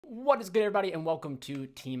What is good, everybody, and welcome to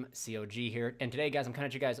Team COG here. And today, guys, I'm coming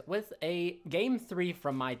at you guys with a game 3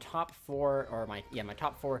 from my top 4, or my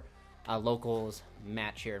top 4 locals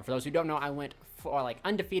match here. And for those who don't know, I went for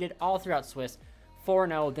undefeated all throughout Swiss,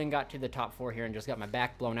 4-0, then got to the top 4 here and just got my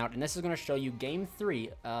back blown out. And this is going to show you game 3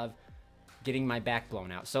 of getting my back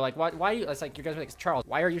blown out. So why you? It's like you guys are like, Charles,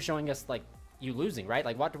 why are you showing us you losing, right?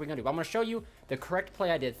 What are we gonna do? I'm gonna show you the correct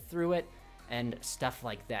play I did through it and stuff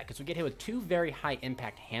like that, because we get hit with 2 very high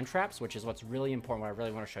impact hand traps, which is what's really important, what I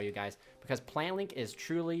really want to show you guys, because Plant Link is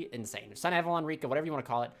truly insane. Sunavalon, Rikka, whatever you want to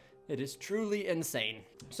call it, it is truly insane.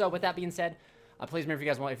 So with that being said, please remember,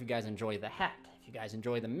 if you guys enjoy the hat, if you guys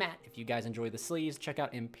enjoy the mat, if you guys enjoy the sleeves, check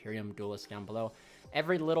out Imperium Duelist down below.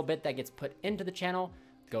 Every little bit that gets put into the channel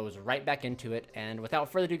goes right back into it. And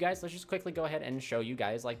without further ado, guys, let's just quickly go ahead and show you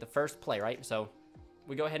guys the first play, right? So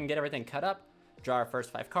we go ahead and get everything cut up, draw our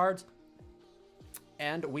first 5 cards,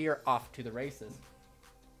 and we are off to the races.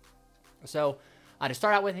 So to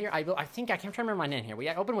start out with here, I think I can't remember my name here. We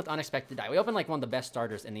open with Unexpected Die. We open one of the best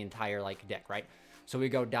starters in the entire deck, right? So we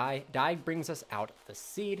go Die. Die brings us out the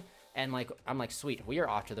seed, and I'm like, sweet, we are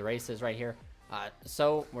off to the races right here.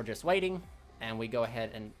 So we're just waiting, and we go ahead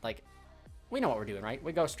and we know what we're doing, right?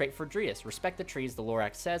 We go straight for Drius. Respect the trees, the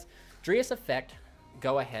Lorax says. Drius effect,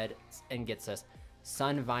 go ahead and gets us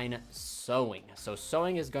Sunvine Sowing. So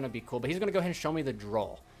Sowing is going to be cool, but he's going to go ahead and show me the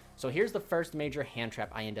Droll. So here's the first major hand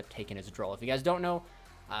trap I end up taking as Droll. If you guys don't know,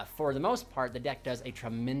 for the most part, the deck does a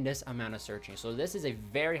tremendous amount of searching. So this is a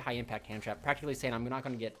very high impact hand trap, practically saying I'm not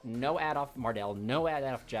going to get no add off Mardell, no add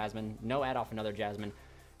off Jasmine, no add off another Jasmine.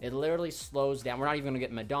 It literally slows down. We're not even going to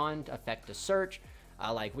get Madon effect to search.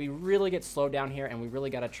 We really get slowed down here, and we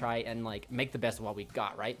really got to try and make the best of what we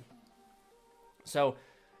got, right? So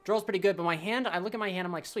Droll's pretty good, but my hand, I look at my hand,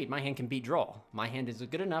 I'm like, sweet, my hand can beat Droll. My hand is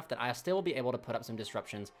good enough that I'll still be able to put up some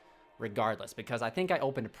disruptions regardless, because I think I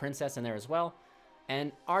opened Princess in there as well.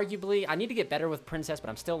 And arguably, I need to get better with Princess, but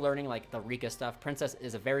I'm still learning the Rikka stuff. Princess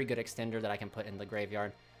is a very good extender that I can put in the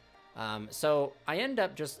graveyard. So I end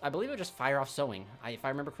up I believe it just fire off Sowing. If I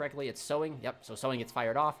remember correctly, it's Sowing. Yep, so Sowing gets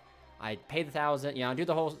fired off. I pay the 1,000, do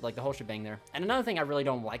the whole, the whole shebang there. And another thing I really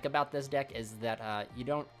don't like about this deck is that you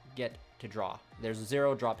don't get to draw. There's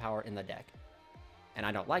 0 draw power in the deck, and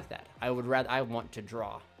I don't like that. I want to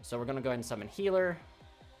draw. So we're gonna go ahead and summon Healer,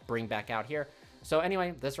 bring back out here. So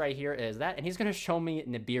anyway, this right here is that, and he's gonna show me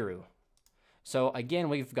Nibiru. So again,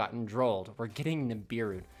 we've gotten Drolled. We're getting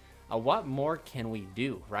Nibiru. What more can we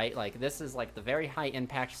do, right? This is the very high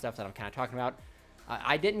impact stuff that I'm kind of talking about.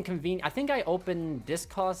 I didn't I think I opened Disc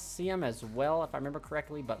Coliseum as well, if I remember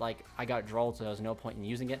correctly, but I got Drolled, so there was no point in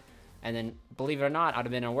using it. And then, believe it or not, I'd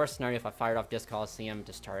have been in a worse scenario if I fired off Disc Coliseum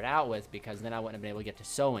to start out with, because then I wouldn't have been able to get to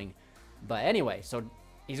Sowing. But anyway, so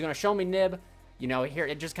he's going to show me Nib. Here,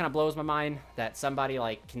 it just kind of blows my mind that somebody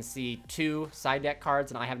can see 2 side deck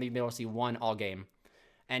cards, and I haven't even been able to see 1 all game.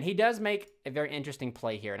 And he does make a very interesting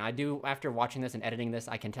play here. And I do, after watching this and editing this,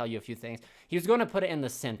 I can tell you a few things. He was going to put it in the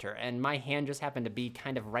center, and my hand just happened to be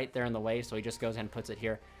kind of right there in the way, so he just goes ahead and puts it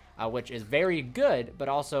here. Which is very good, but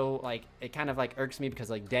also it kind of irks me,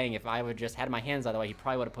 because dang, if I would just had my hands out of the way, he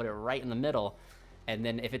probably would have put it right in the middle. And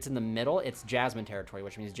then if it's in the middle, it's Jasmine territory,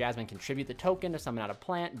 which means Jasmine contribute the token to summon out a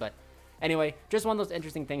plant. But anyway, just one of those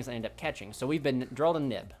interesting things I end up catching. So we've been Drolled and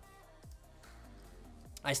Nib.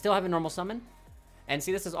 I still have a normal summon, and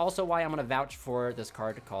see, this is also why I'm going to vouch for this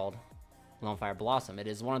card called Lonefire Blossom. It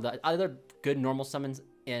is one of the other good normal summons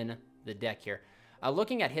in the deck here.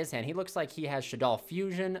 Looking at his hand, he looks like he has Shaddoll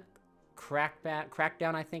Fusion,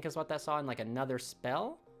 Crackdown, I think is what that saw, in another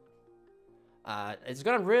spell. It's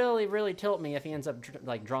gonna really tilt me if he ends up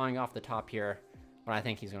drawing off the top here, what I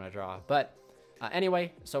think he's gonna draw. But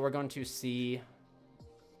anyway, so we're going to see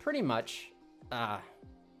pretty much. I'm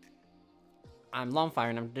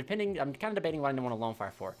Lonefire, and I'm kind of debating what I want to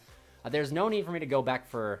Lonefire for. There's no need for me to go back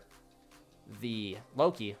for the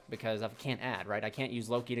Loki, because I can't add, right? I can't use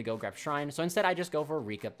Loki to go grab Shrine, so instead I just go for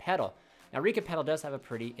Rikka Petal. Now, Rikka Petal does have a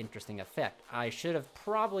pretty interesting effect. I should have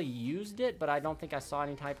probably used it, but I don't think I saw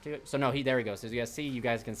any type to it. So no, there he goes. As you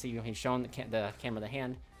guys can see he's showing the camera the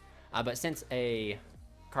hand. But since a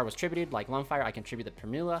card was tributed, like Lonefire, I can tribute the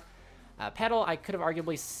Primula. Petal, I could have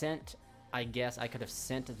arguably sent, I guess, I could have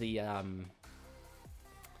sent the,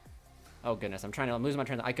 oh goodness, I'm losing my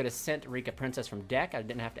train. I could have sent Rikka Princess from deck. I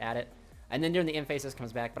didn't have to add it. And then during the end phase, this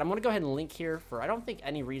comes back. But I'm going to go ahead and link here for, I don't think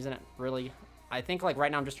any reason, really. I think, right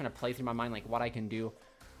now, I'm just trying to play through my mind, what I can do.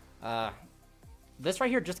 This right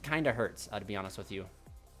here just kind of hurts, to be honest with you.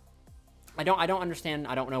 I don't understand.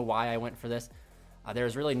 I don't know why I went for this.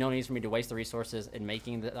 There's really no need for me to waste the resources in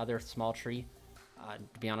making the other small tree,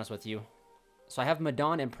 to be honest with you. So I have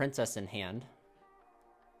Madon and Princess in hand.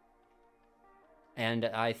 And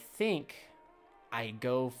I think I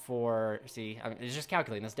go for, see, it's just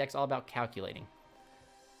calculating. This deck's all about calculating.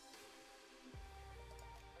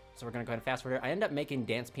 So we're going to go ahead and fast forward here. I end up making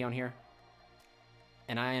Dance Peon here.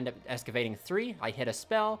 And I end up excavating 3. I hit a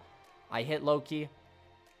spell. I hit Loki.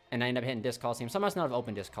 And I end up hitting Disc Coliseum. So I must not have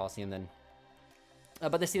opened Disc Coliseum then.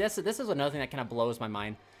 But this is another thing that kind of blows my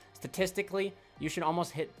mind. Statistically, you should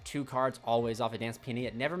almost hit 2 cards always off a Dance Peony.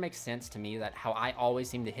 It never makes sense to me that how I always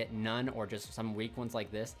seem to hit none or just some weak ones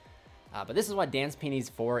like this. But this is what Dance Peony's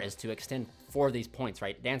for, is to extend for these points,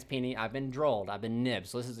 right? Dance Peony, I've been drolled, I've been nibbed.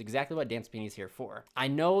 So this is exactly what Dance Peony's here for. I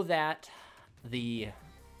know that the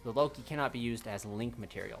Loki cannot be used as link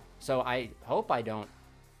material. So I hope I don't.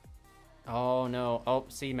 Oh no. Oh,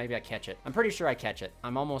 see, maybe I catch it. I'm pretty sure I catch it.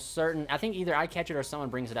 I'm almost certain. I think either I catch it or someone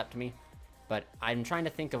brings it up to me. But I'm trying to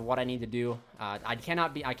think of what I need to do. I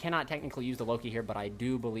cannot technically use the Loki here, but I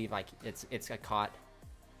do believe it's a caught.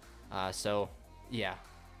 So yeah.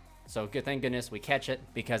 So good, thank goodness we catch it,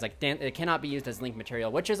 because like it cannot be used as link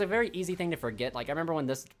material, which is a very easy thing to forget. Like I remember when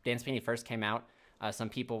this Dance Peony first came out, some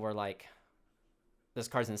people were like, "This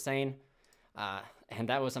card's insane," and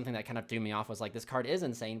that was something that kind of threw me off. Was like, this card is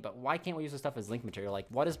insane, but why can't we use this stuff as link material? Like,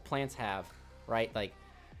 what does plants have, right? Like,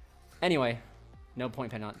 anyway, no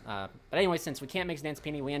point pen on. But anyway, since we can't mix Dance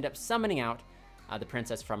Peony, we end up summoning out the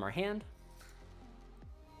princess from our hand.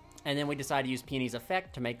 And then we decide to use Peony's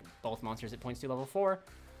effect to make both monsters hit points to level 4.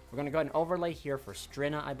 We're going to go ahead and overlay here for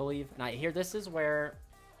Strina, I believe. And here, this is where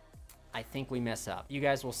I think we mess up. You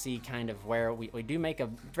guys will see kind of where we do make a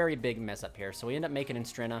very big mess up here. So we end up making in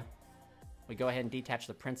Strina. We go ahead and detach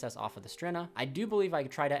the princess off of the Strina. I do believe I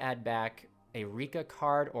could try to add back a Rikka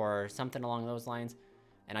card or something along those lines.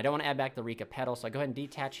 And I don't want to add back the Rikka petal, so I go ahead and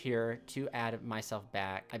detach here to add myself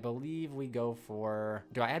back. I believe we go for...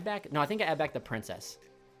 Do I add back? No, I think I add back the princess.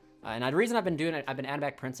 And the reason I've been doing it, I've been adding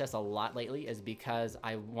back Princess a lot lately, is because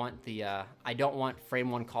I want the, I don't want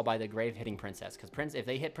frame 1 Call by the Grave hitting Princess, because if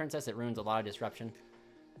they hit Princess, it ruins a lot of disruption.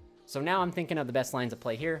 So now I'm thinking of the best lines of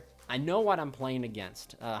play here. I know what I'm playing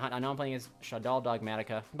against. I know I'm playing against Shaddoll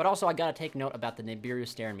Dogmatica, but also I gotta take note about the Nibiru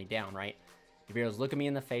staring me down, right? Nibiru's looking me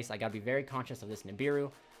in the face. I gotta be very conscious of this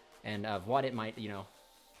Nibiru and of what it might, you know,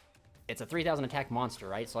 it's a 3,000 attack monster,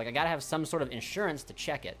 right? So like I gotta have some sort of insurance to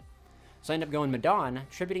check it. So I end up going Madon,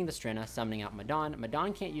 tributing the Strina, summoning out Madon.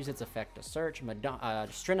 Madon can't use its effect to search.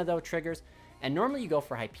 Strina, though, triggers. And normally you go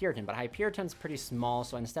for Hyperion, but Hyperion's pretty small,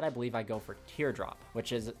 so instead I believe I go for Teardrop,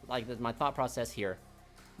 which is like my thought process here.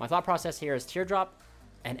 My thought process here is Teardrop,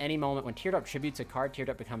 and any moment when Teardrop tributes a card,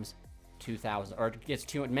 Teardrop becomes 2,000, or gets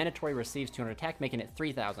mandatory receives 200 attack, making it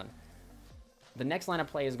 3,000. The next line of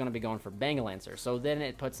play is going to be going for Bangalancer. So then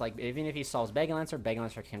it puts, like, even if he solves Bangalancer,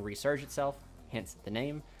 Bangalancer can resurge itself, hence the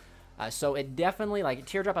name. So it definitely, like,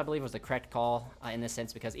 Teardrop, I believe, was the correct call in this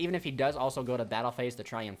sense, because even if he does also go to battle phase to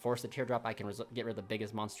try and force the Teardrop, I can get rid of the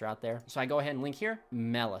biggest monster out there. So I go ahead and link here.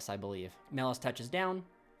 Melis, I believe. Melis touches down.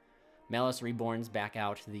 Melis reborns back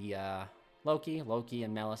out the Loki. Loki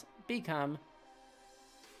and Melis become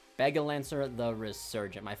Bangalancer the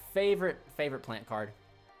Resurgent, my favorite plant card.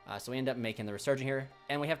 So we end up making the Resurgent here,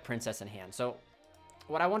 and we have Princess in hand. So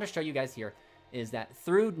what I want to show you guys here is that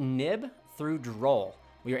through Nib, through Droll,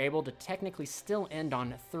 we are able to technically still end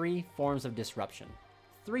on 3 forms of disruption.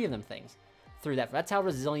 3 of them things. Through that. That's how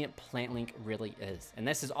resilient Plant Link really is. And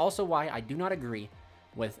this is also why I do not agree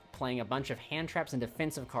with playing a bunch of hand traps and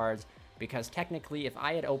defensive cards, because technically if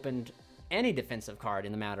I had opened any defensive card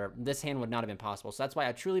in the matter, this hand would not have been possible. So that's why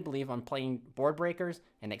I truly believe on playing board breakers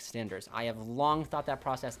and extenders. I have long thought that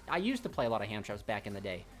process. I used to play a lot of hand traps back in the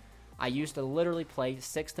day. I used to literally play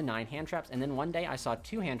 6 to 9 hand traps, and then one day I saw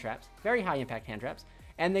 2 hand traps, very high impact hand traps,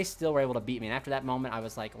 and they still were able to beat me. And after that moment, I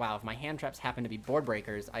was like, wow, if my hand traps happen to be board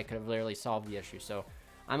breakers, I could have literally solved the issue. So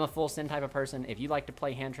I'm a full sin type of person. If you like to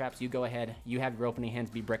play hand traps, you go ahead. You have your opening hands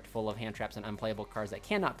be bricked full of hand traps and unplayable cards that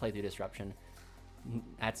cannot play through disruption.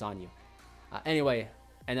 That's on you. Anyway,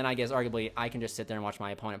 and then I guess arguably I can just sit there and watch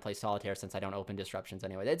my opponent play solitaire since I don't open disruptions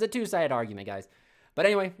anyway. It's a two-sided argument, guys. But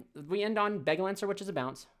anyway, we end on Bangalancer, which is a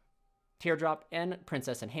bounce, Teardrop, and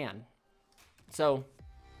Princess in hand. So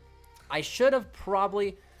I should have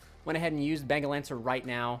probably went ahead and used Bangalancer right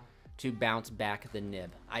now to bounce back the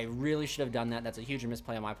Nib. I really should have done that. That's a huge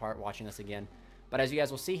misplay on my part watching this again. But as you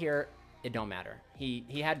guys will see here, it don't matter. He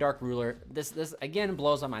had Dark Ruler. This again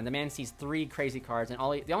blows my mind. The man sees 3 crazy cards, and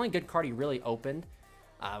the only good card he really opened,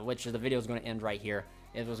 which the video is going to end right here,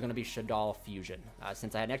 it was going to be Shaddoll Fusion.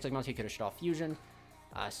 Since I had an extra monster, he could have Shaddoll Fusion.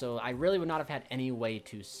 So I really would not have had any way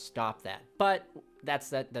to stop that. But that's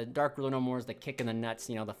the Dark Ruler no more is the kick in the nuts,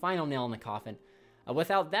 you know, the final nail in the coffin.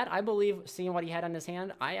 Without that, I believe, seeing what he had on his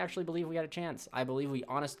hand, I actually believe we had a chance. I believe we,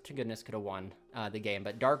 honest to goodness, could have won the game.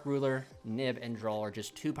 But Dark Ruler, Nib, and Droll are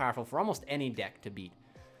just too powerful for almost any deck to beat.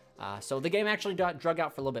 So the game actually drug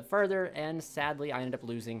out for a little bit further, and sadly, I ended up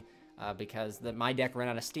losing because my deck ran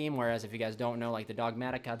out of steam, whereas if you guys don't know, like the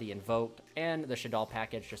Dogmatica, the Invoked, and the Shaddoll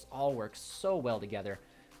package just all work so well together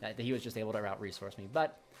that he was just able to out-resource me.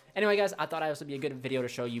 But anyway, guys, I thought this would be a good video to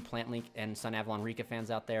show you Plant Link and Sunavalon Rikka fans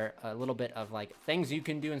out there a little bit of like things you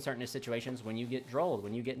can do in certain situations when you get drolled,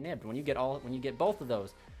 when you get nibbed, when you get both of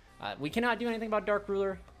those. We cannot do anything about Dark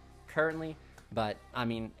Ruler currently, but I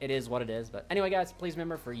mean, it is what it is. But anyway, guys, please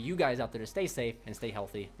remember for you guys out there to stay safe and stay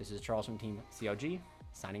healthy. This is Charles from Team COG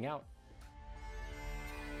signing out.